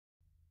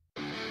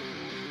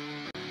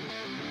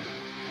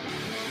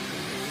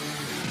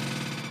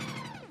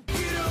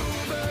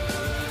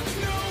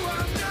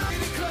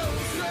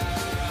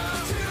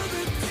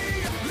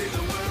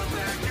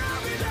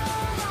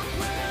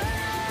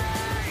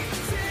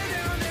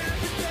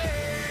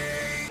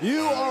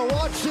You are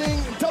watching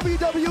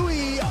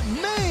WWE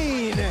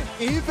Main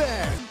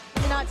Event.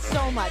 Not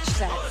so much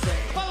sexy.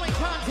 Following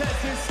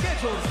contest is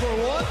scheduled for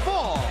one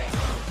fall.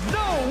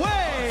 No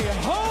Way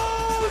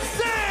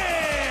Jose!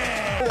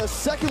 The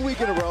second week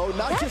in a row,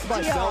 not just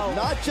myself,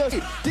 not just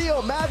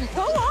Dio Madden.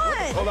 Go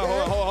on.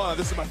 Hold on.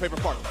 This is my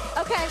favorite part.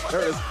 Okay. There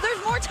it is.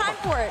 There's more time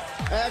for it.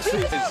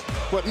 Actually,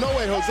 but No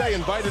Way Jose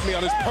invited me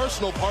on his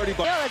personal party.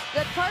 But no,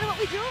 that's part of what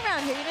we do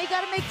around here. You know, you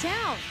got to make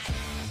towns.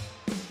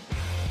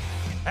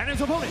 And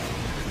his opponent,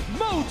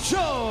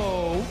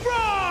 Mojo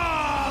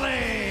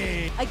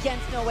Rawley!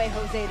 Against No Way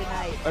Jose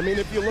tonight. I mean,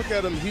 if you look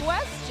at him, he...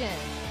 Question.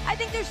 I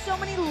think there's so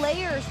many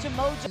layers to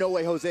Mojo. No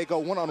Way Jose go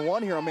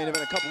one-on-one here on Main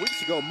Event a couple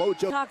weeks ago.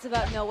 Mojo talks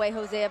about No Way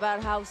Jose,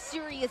 about how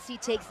serious he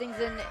takes things,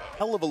 and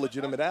hell of a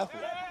legitimate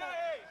athlete.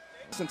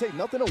 Listen, take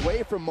nothing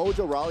away from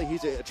Mojo Rawley.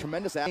 He's a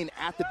tremendous athlete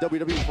at the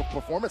WWE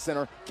Performance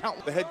Center.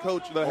 Count the head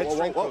coach, the head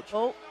strength coach.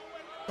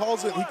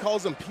 He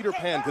calls him Peter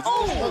Pan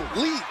because he won't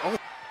lead.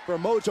 For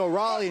Mojo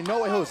Rawley,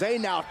 No Way Jose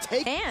now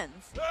take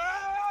hands.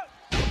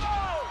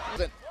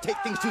 Doesn't take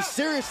things too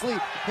seriously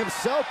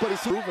himself, but he's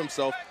prove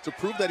himself to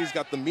prove that he's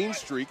got the mean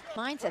streak.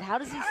 Mindset. How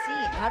does he see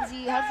him? How does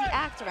he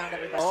act around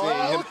everybody?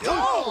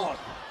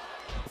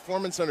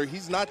 Performance Center.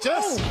 He's not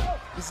just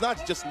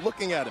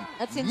looking at him.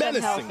 That seems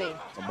menacing.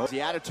 unhealthy.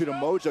 The attitude of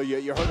Mojo,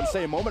 you heard him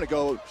say a moment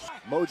ago,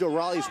 Mojo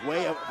Rawley's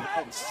way of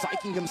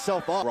psyching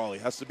himself up. Rawley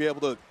has to be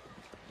able to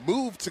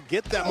move to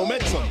get that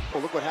momentum. Oh,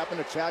 look what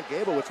happened to Chad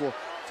Gable, which we'll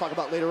talk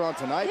about later on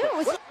tonight.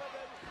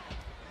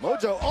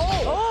 Mojo,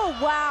 oh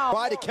wow.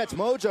 Tried to catch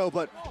Mojo,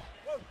 but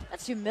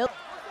that's humility.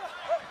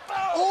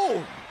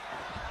 Oh!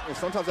 And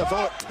sometimes that's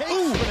all it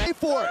takes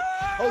for it.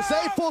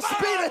 Jose full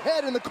speed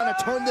ahead and kind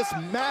of turn this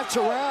match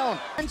around.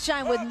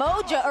 Sunshine with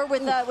Mojo, or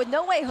with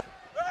No Way.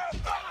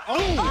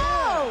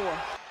 Oh!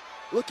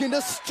 Looking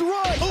to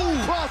strike.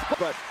 Cross,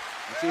 but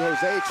you see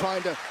Jose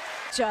trying to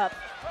jump.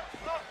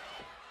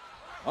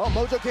 Oh,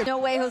 Mojo can't. No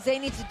Way Jose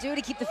needs to do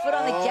to keep the foot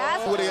on the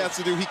gas. What he has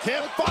to do, he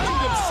can't find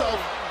himself.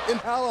 In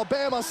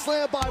Alabama,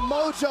 slam by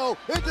Mojo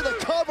into the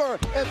cover.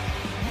 And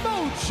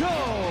Mojo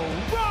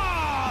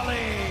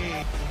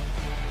Rawley!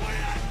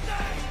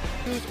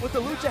 With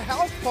the Lucha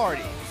House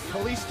Party,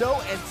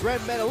 Kalisto and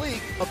Dren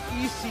Menelik of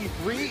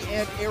EC3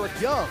 and Eric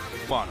Young.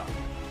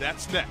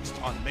 That's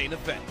next on Main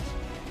Event.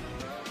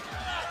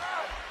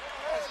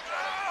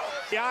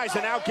 The eyes,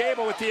 and now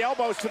Gable with the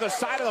elbows to the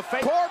side of the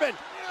face. Corbin!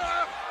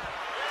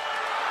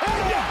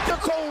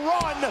 Tactical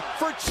run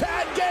for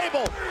Chad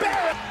Gable.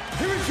 Baron!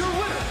 Here's your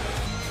winner,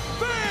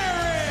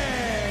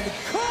 Baron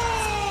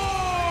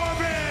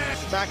Corbin!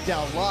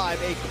 SmackDown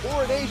Live, a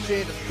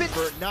coronation fit.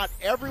 Not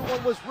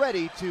everyone was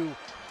ready to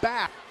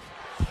back.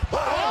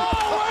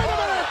 Oh, wait a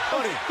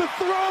minute! The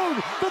throne!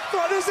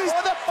 This is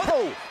the...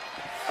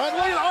 And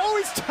Lane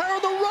always tear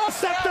the Raw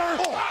scepter!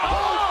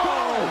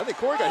 I think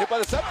Corey got hit by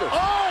the scepter.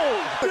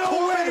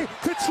 No way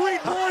to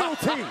treat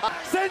royalty!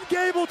 Send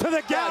Gable to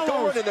the gallows!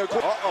 Don't run in there.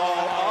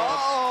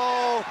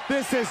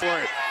 This is...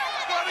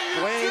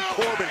 Blame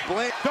Corbin,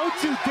 blame...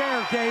 Don't you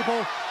dare,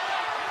 Gable!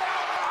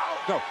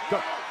 Go.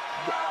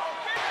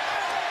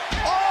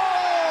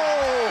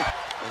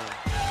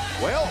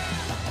 Well...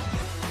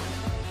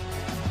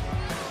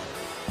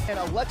 And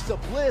Alexa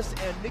Bliss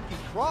and Nikki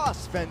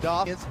Cross fend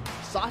off against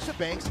Sasha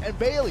Banks and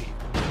Bayley.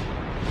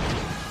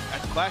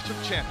 At Clash of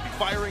Champions,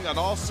 firing on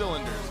all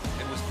cylinders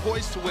and was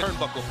poised to win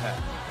turnbuckle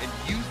pad and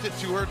used it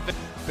to her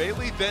advantage.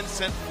 Bayley then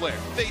sent Flair.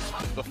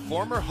 The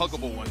former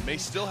huggable one may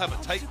still have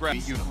a tight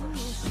grasp in the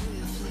universe.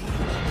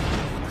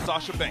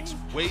 Sasha Banks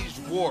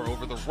waged war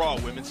over the Raw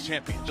Women's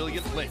Champion,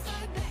 Jillian Lynch.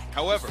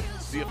 However,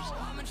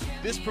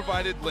 this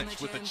provided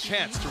Lynch with a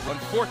chance to run.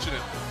 Unfortunately,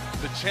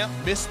 the champ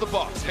missed the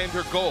boss and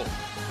her goal.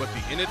 But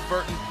the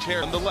inadvertent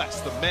chair,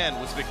 nonetheless, the man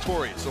was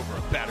victorious over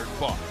a battered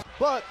boss.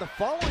 But the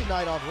following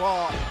night on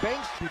Raw,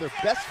 Banks to their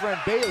best friend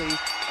Bayley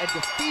and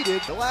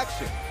defeated the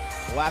action.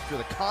 Well, after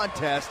the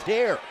contest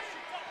here,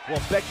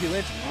 Becky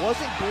Lynch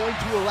wasn't going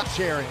to allow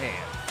chair in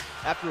hand.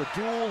 After a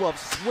duel of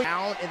swing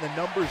down in the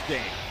numbers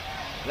game.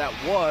 That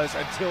was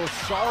until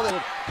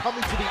Charlotte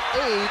coming to the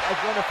aid of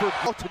one of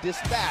her to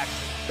dispatch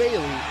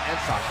Bayley and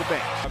Sasha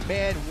Banks. A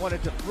man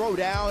wanted to throw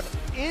down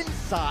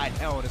inside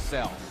Hell in a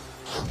Cell.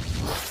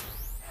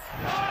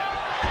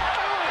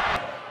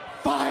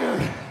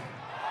 Fired!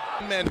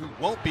 The man who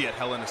won't be at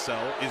Hell in a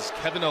Cell is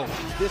Kevin Owens.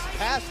 This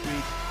past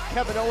week,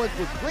 Kevin Owens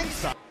was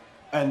ringside.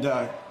 And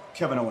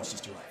Kevin Owens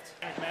just arrived.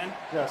 Hey, man.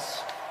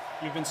 Yes.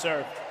 You've been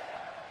served.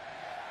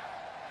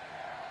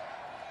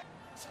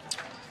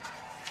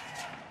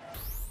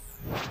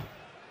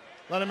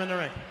 Let him in the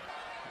ring.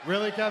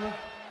 Really, Kevin?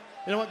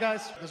 You know what,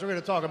 guys? Because we're going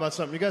to talk about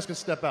something. You guys can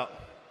step out.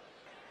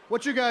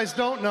 What you guys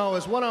don't know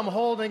is what I'm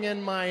holding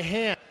in my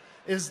hand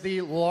is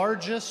the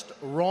largest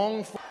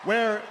wrongful.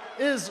 Where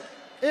is,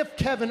 if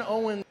Kevin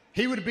Owens,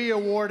 he would be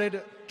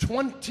awarded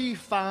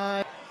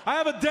 25. I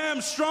have a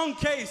damn strong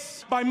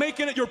case by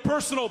making it your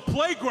personal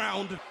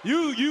playground.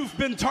 You've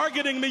been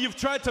targeting me. You've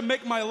tried to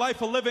make my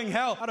life a living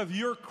hell out of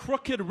your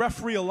crooked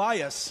referee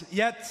Elias.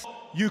 Yet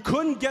you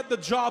couldn't get the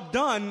job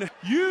done.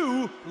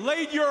 You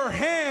laid your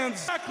hands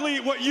exactly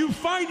what you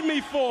fined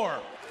me for.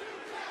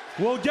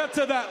 We'll get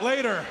to that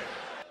later.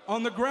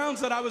 On the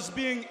grounds that I was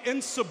being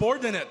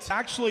insubordinate.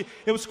 Actually,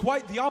 it was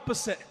quite the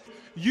opposite.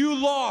 You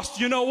lost.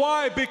 You know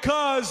why?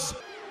 Because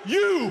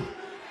you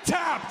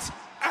tapped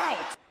out.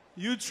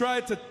 You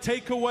tried to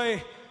take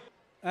away.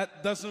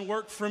 That doesn't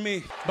work for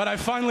me. But I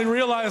finally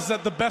realized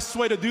that the best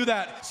way to do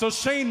that. So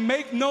Shane,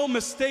 make no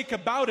mistake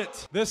about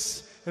it.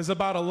 This is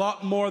about a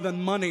lot more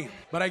than money.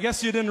 But I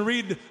guess you didn't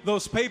read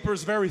those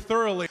papers very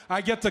thoroughly.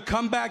 I get to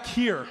come back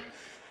here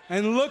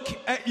and look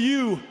at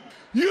you.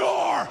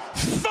 You're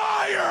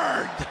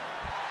fired!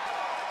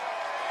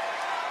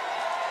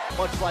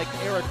 Much like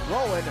Eric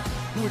Rowan,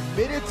 who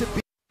admitted to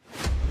be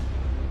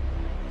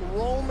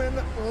Roman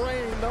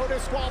Reigns, no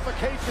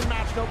disqualification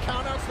match, no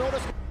countouts, no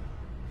disqualification.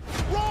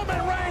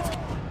 Roman Reigns!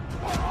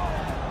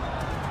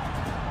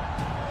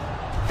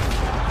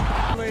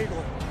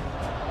 Legal.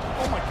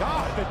 Oh my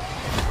God.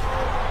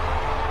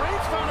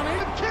 Reigns found an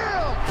even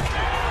kill!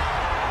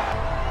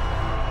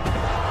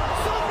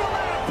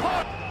 Superman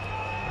punch!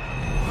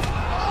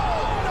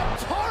 Oh, and a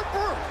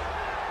Harper!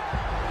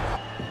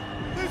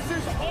 This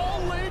is all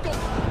legal.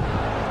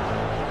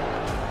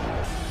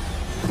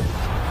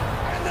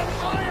 And then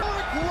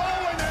Eric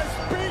Rowan has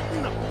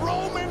beaten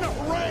Roman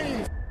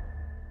Reigns.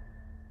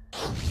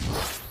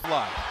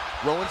 Live.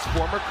 Rowan's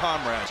former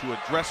comrade to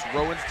address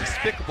Rowan's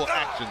despicable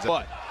actions,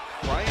 but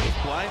Bryan's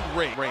blind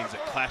reigns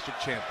at Clash of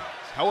Champions.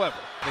 However,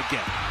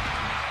 again,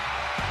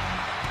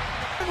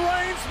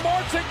 Reigns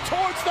marching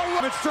towards the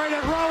Rowan. Straight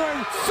at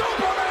Rowan.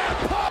 Superman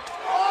pop.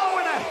 Oh,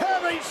 and a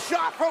heavy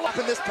shot for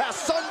weapon this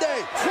past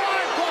Sunday.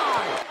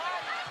 Drive-by.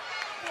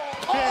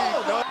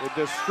 Oh, no. The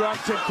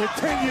destruction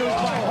continues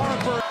by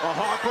Harper.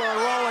 Harper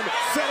and Rowan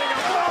setting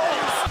up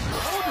Rowan.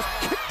 Oh,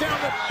 just kicked down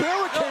the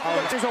barricade.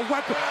 There's a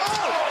weapon.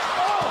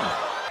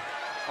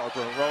 Harper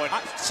and Rowan.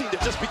 I've seen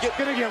it just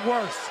gonna get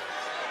worse.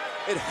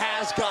 It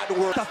has gotten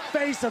worse. The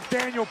face of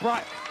Daniel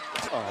Bryan.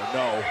 Oh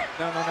no.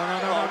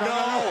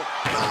 No.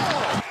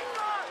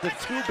 the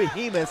two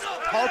behemoths,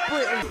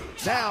 Harper and...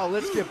 Now,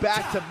 let's get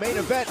back to main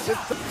event. The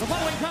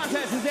following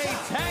contest is a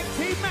tag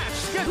team match.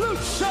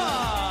 Lucha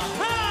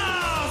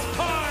House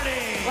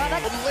Party! Wow,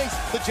 that's... Lace,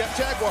 the Jet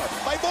Jaguar,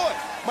 my boy,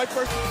 my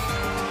first...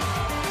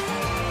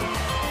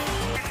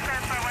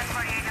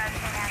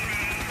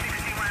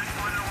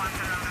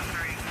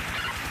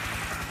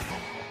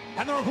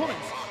 And their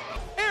opponents,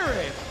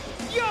 Eric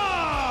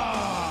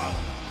Young!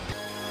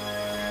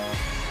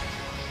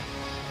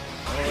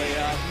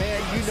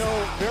 Man, you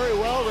know very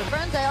well that...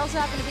 Friends, I also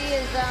happen to be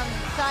his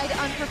side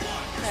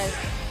unprepared.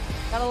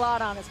 Got a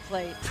lot on his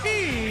plate.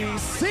 EC3!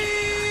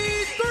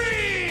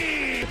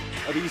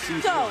 Of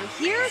EC3. So,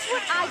 here's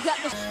what I got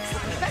the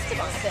perspective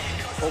on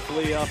things.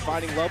 Hopefully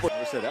finding love with...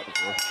 I said that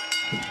before.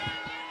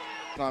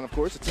 On, of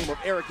course, a team of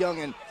Eric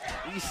Young and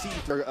EC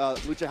for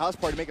Lucha House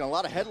Party making a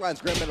lot of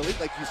headlines. Grand Metal League,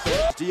 like you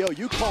said. Dio,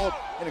 you called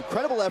an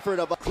incredible effort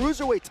of a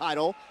cruiserweight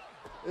title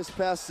this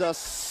past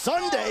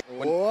Sunday.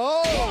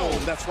 Whoa!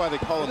 That's why they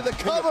call him the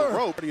cover. The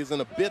rope. He is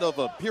in a bit of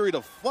a period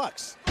of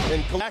flux.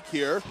 And back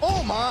here.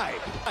 Oh my!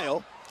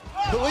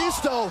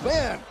 Kalisto,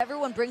 man!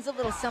 Everyone brings a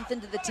little something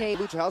to the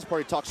table. Lucha House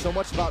Party talks so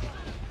much about...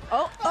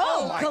 Oh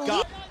my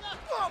God!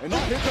 And now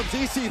here comes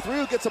EC3,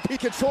 who gets a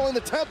peek controlling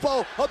the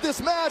tempo of this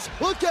match.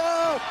 Look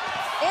out!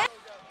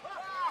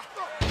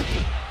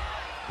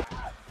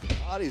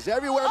 Bodies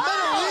everywhere.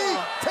 Metal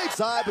League takes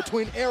side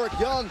between Eric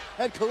Young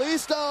and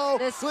Kalisto.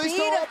 The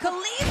speed of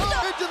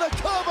Kalisto. Into the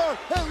cover,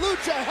 and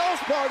Lucha House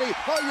Party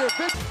are your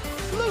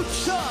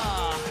Lucha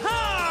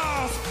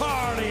House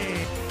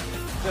Party!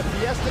 The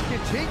fiesta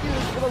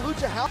continues for the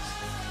Lucha House.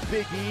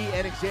 Big E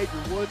and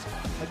Xavier Woods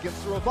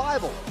against the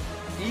Revival.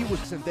 E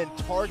was and then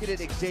targeted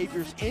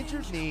Xavier's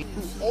injured knee,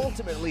 who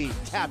ultimately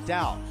tapped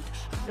out.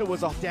 It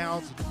was a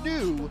Down's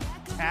new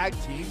tag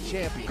team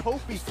champion.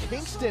 Kofi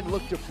Kingston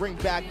looked to bring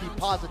back the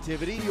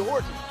positivity.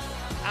 Orton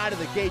out of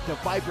the gate to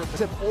Viper.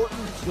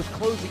 Orton was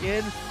closing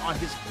in on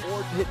his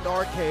fourth hit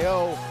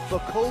RKO,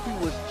 but Kofi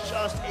was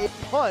just a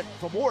punt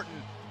from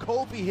Orton.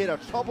 Kofi hit a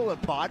trouble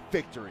and bot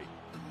victory.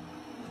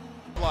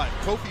 Live,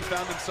 Kofi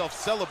found himself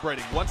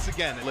celebrating once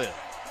again and lived.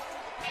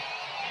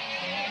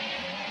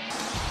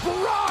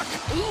 Brock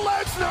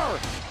Lesnar!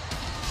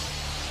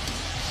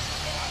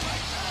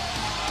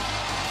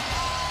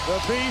 The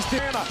Beast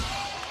in the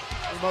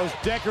most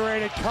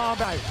decorated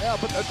combat. Yeah,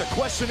 but the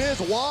question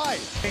is why?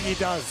 He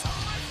does.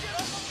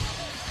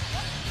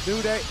 New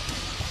Day.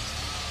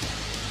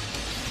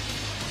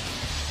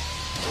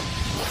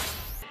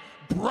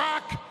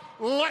 Brock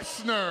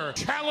Lesnar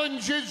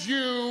challenges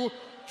you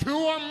to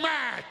a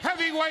match.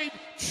 Heavyweight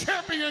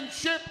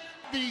Championship,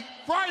 the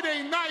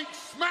Friday night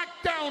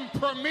SmackDown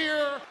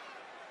premiere.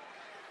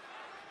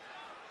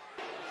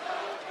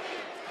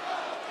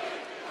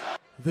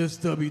 This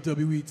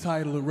WWE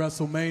title at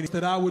WrestleMania,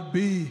 that I would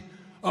be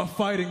a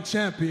fighting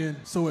champion.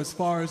 So as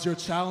far as your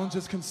challenge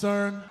is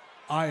concerned,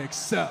 I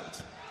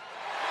accept.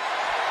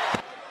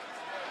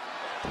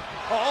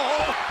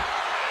 Oh,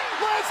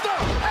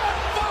 Lesnar at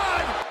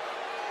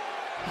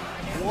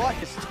 5! What fought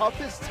his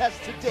toughest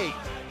test to date,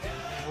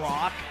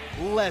 Brock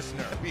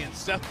Lesnar. Champion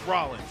Seth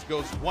Rollins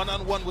goes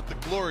one-on-one with the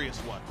glorious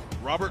one,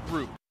 Robert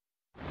Roode.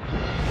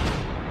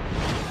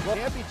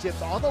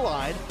 Championships on the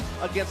line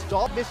against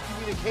all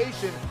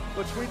miscommunication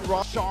between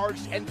Rollins.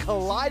 Charged and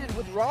collided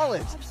with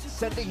Rollins,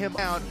 sending him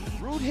down.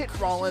 Roode hit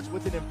Rollins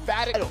with an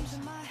emphatic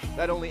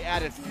that only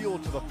added fuel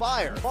to the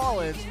fire.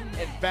 Rollins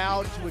and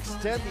vowed to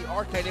extend the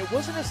arc, and it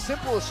wasn't as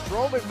simple as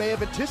Strowman may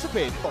have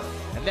anticipated,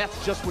 and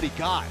that's just what he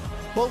got.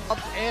 Both up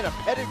and a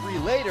pedigree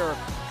later,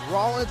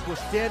 Rollins was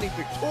standing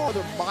victorious,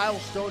 a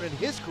milestone in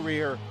his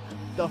career.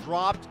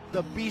 Dropped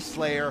the Beast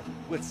Slayer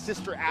with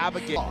Sister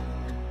Abigail.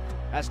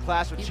 As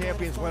Clash of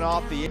Champions went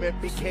off, the event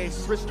became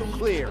crystal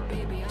clear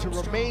to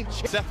remain.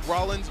 Seth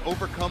Rollins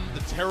overcome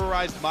the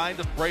terrorized mind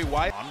of Bray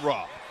Wyatt on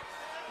Raw.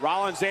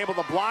 Rollins able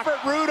to block it.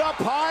 Roode up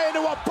high into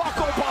a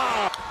buckle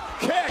bomb.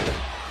 Kick.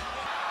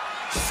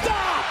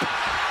 Stop!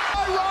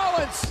 By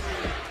Rollins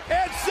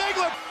and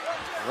Ziggler.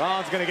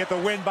 Rollins going to get the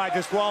win by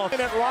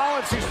disqualification.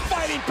 Rollins, who's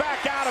fighting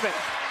back out of it.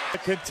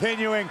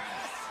 Continuing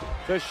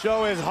to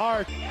show his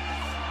heart.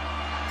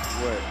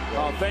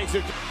 Oh, thanks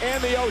to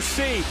and the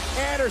OC,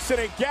 Anderson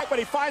and Gek, but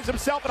he finds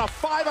himself in a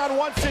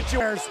 5-on-1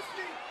 situation.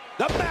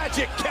 The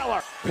Magic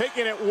Killer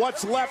picking at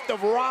what's left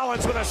of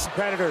Rollins with his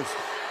competitors.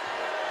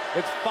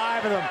 It's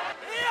 5 of them.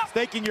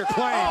 Staking your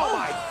claim. Oh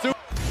my!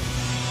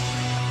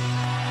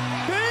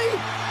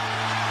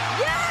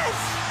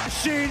 Yes!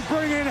 Machine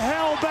bringing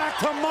hell back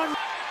to Monday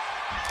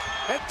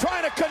and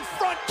trying to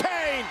confront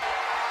Kane.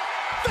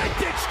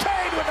 Vintage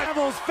Kane with the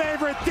devil's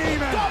favorite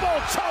demon.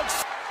 Double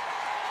chokes.